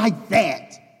him like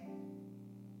that,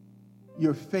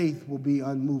 your faith will be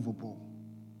unmovable.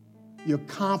 Your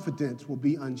confidence will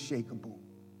be unshakable.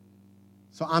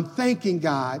 So I'm thanking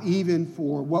God even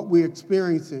for what we're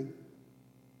experiencing,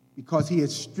 because he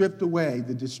has stripped away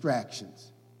the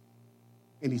distractions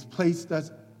and he's placed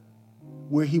us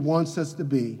where he wants us to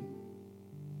be,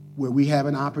 where we have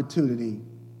an opportunity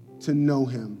to know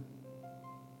him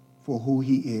for who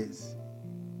he is.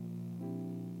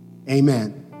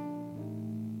 Amen.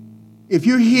 If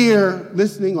you're here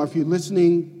listening, or if you're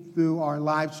listening through our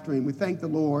live stream, we thank the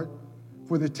Lord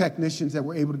for the technicians that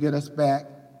were able to get us back.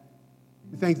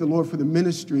 We thank the Lord for the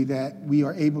ministry that we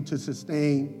are able to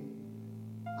sustain.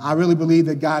 I really believe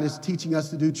that God is teaching us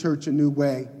to do church a new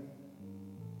way.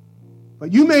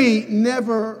 But you may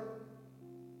never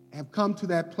have come to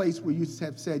that place where you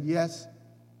have said, yes,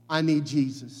 I need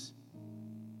Jesus.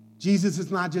 Jesus is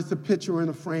not just a picture in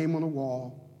a frame on a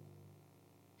wall.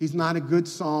 He's not a good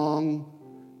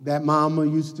song that mama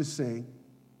used to sing.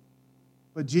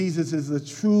 But Jesus is the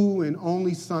true and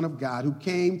only Son of God who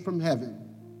came from heaven.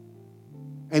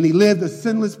 And he lived a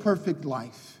sinless, perfect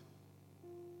life.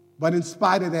 But in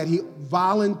spite of that, he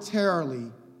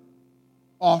voluntarily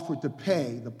offered to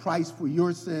pay the price for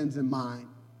your sins and mine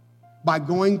by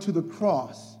going to the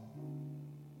cross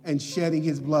and shedding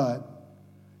his blood.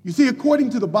 You see,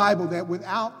 according to the Bible, that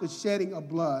without the shedding of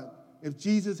blood, if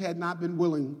Jesus had not been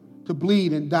willing to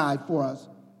bleed and die for us,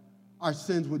 our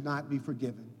sins would not be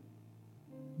forgiven.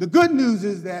 The good news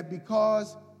is that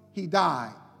because he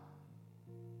died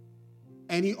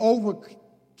and he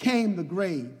overcame the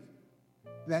grave,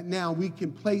 that now we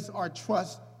can place our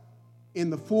trust in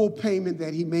the full payment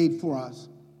that he made for us,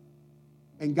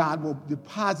 and God will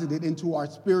deposit it into our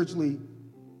spiritually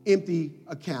empty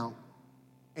account,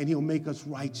 and he'll make us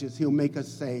righteous. He'll make us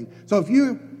saved. So if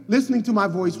you're listening to my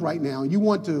voice right now and you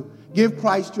want to give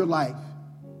Christ your life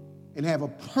and have a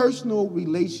personal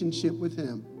relationship with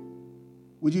him,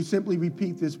 would you simply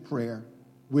repeat this prayer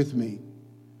with me?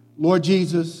 Lord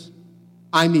Jesus,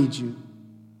 I need you,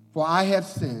 for I have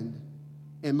sinned,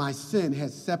 and my sin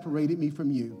has separated me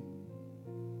from you.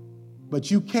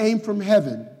 But you came from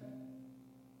heaven,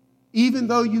 even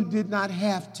though you did not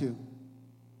have to,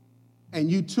 and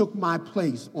you took my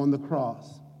place on the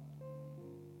cross.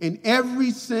 In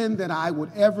every sin that I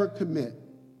would ever commit,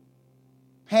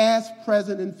 past,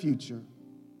 present, and future,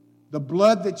 the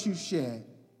blood that you shed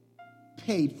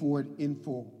paid for it in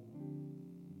full.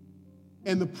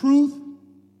 And the proof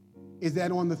is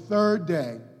that on the third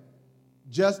day,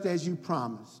 just as you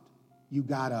promised, you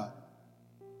got up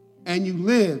and you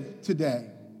live today.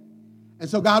 And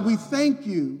so, God, we thank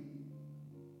you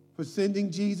for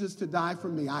sending Jesus to die for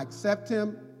me. I accept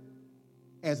him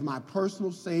as my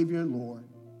personal Savior and Lord.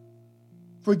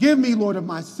 Forgive me, Lord, of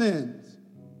my sins.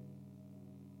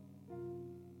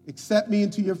 Accept me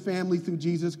into your family through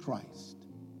Jesus Christ.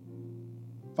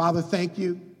 Father, thank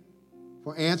you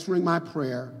for answering my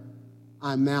prayer.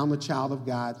 I'm now a child of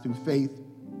God through faith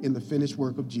in the finished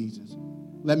work of Jesus.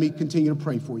 Let me continue to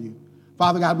pray for you.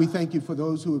 Father God, we thank you for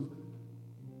those who have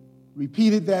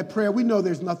repeated that prayer. We know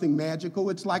there's nothing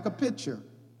magical. It's like a picture.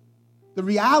 The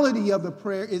reality of the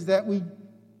prayer is that we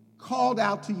called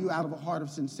out to you out of a heart of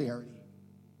sincerity.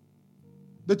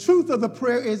 The truth of the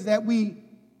prayer is that we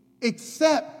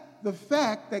accept the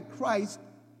fact that Christ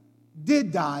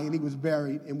did die and he was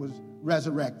buried and was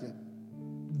resurrected.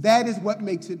 That is what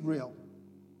makes it real.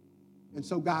 And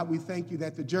so, God, we thank you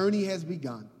that the journey has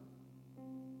begun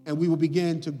and we will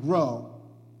begin to grow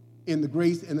in the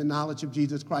grace and the knowledge of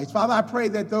Jesus Christ. Father, I pray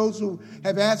that those who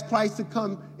have asked Christ to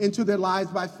come into their lives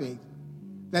by faith,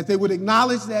 that they would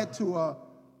acknowledge that to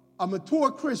a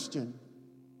mature Christian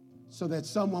so that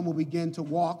someone will begin to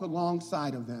walk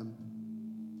alongside of them,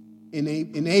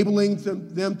 enabling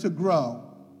them to grow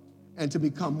and to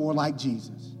become more like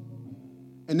Jesus.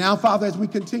 And now, Father, as we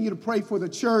continue to pray for the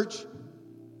church,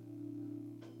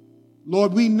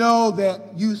 Lord, we know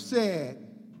that you said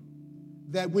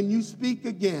that when you speak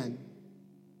again,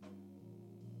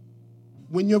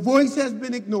 when your voice has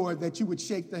been ignored, that you would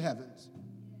shake the heavens.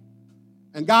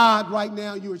 And God, right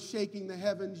now, you are shaking the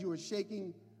heavens. You are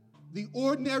shaking the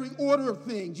ordinary order of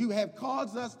things. You have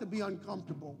caused us to be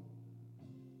uncomfortable.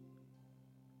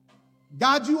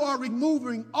 God, you are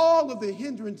removing all of the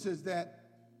hindrances that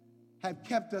have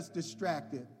kept us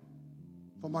distracted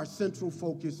from our central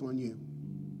focus on you.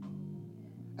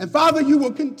 And Father, you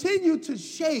will continue to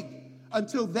shake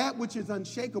until that which is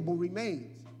unshakable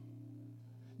remains.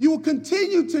 You will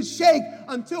continue to shake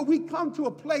until we come to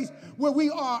a place where we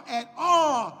are at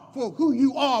awe for who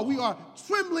you are. We are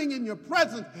trembling in your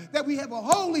presence, that we have a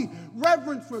holy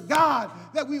reverence for God,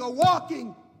 that we are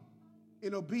walking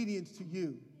in obedience to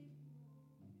you.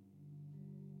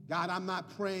 God, I'm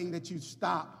not praying that you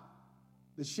stop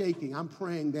the shaking. I'm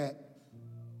praying that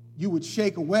you would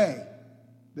shake away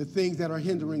the things that are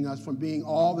hindering us from being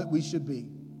all that we should be.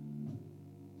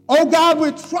 Oh God,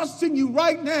 we're trusting you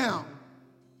right now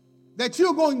that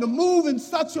you're going to move in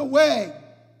such a way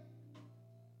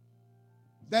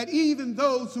that even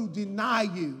those who deny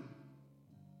you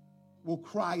will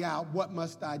cry out, what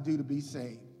must I do to be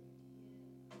saved?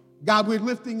 God, we're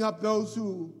lifting up those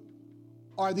who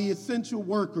are the essential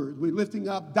workers. We're lifting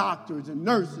up doctors and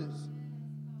nurses.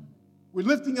 We're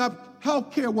lifting up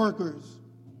healthcare workers.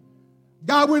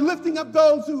 God, we're lifting up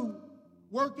those who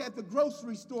work at the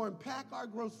grocery store and pack our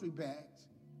grocery bags.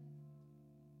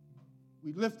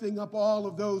 We're lifting up all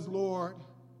of those, Lord,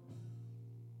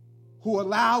 who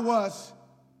allow us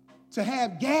to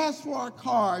have gas for our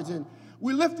cars. And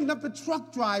we're lifting up the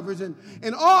truck drivers and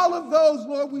all of those,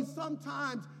 Lord, we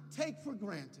sometimes take for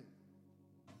granted.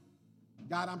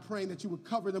 God, I'm praying that you would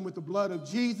cover them with the blood of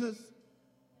Jesus.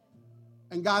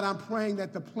 And God, I'm praying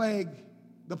that the plague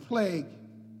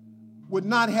would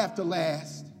not have to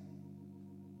last.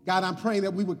 God, I'm praying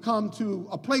that we would come to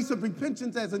a place of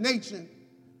repentance as a nation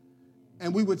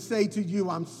and we would say to you,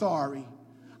 I'm sorry.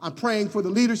 I'm praying for the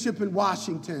leadership in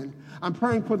Washington. I'm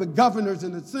praying for the governors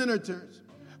and the senators,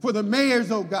 for the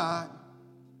mayors, oh God.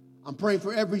 I'm praying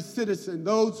for every citizen,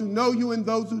 those who know you and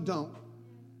those who don't,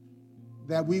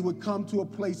 that we would come to a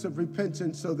place of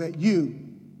repentance so that you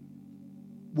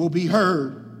will be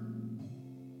heard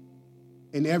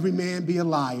and every man be a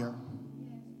liar,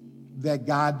 that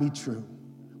God be true.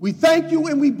 We thank you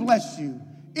and we bless you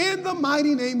in the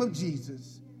mighty name of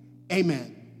Jesus.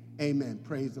 Amen. Amen.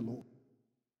 Praise the Lord.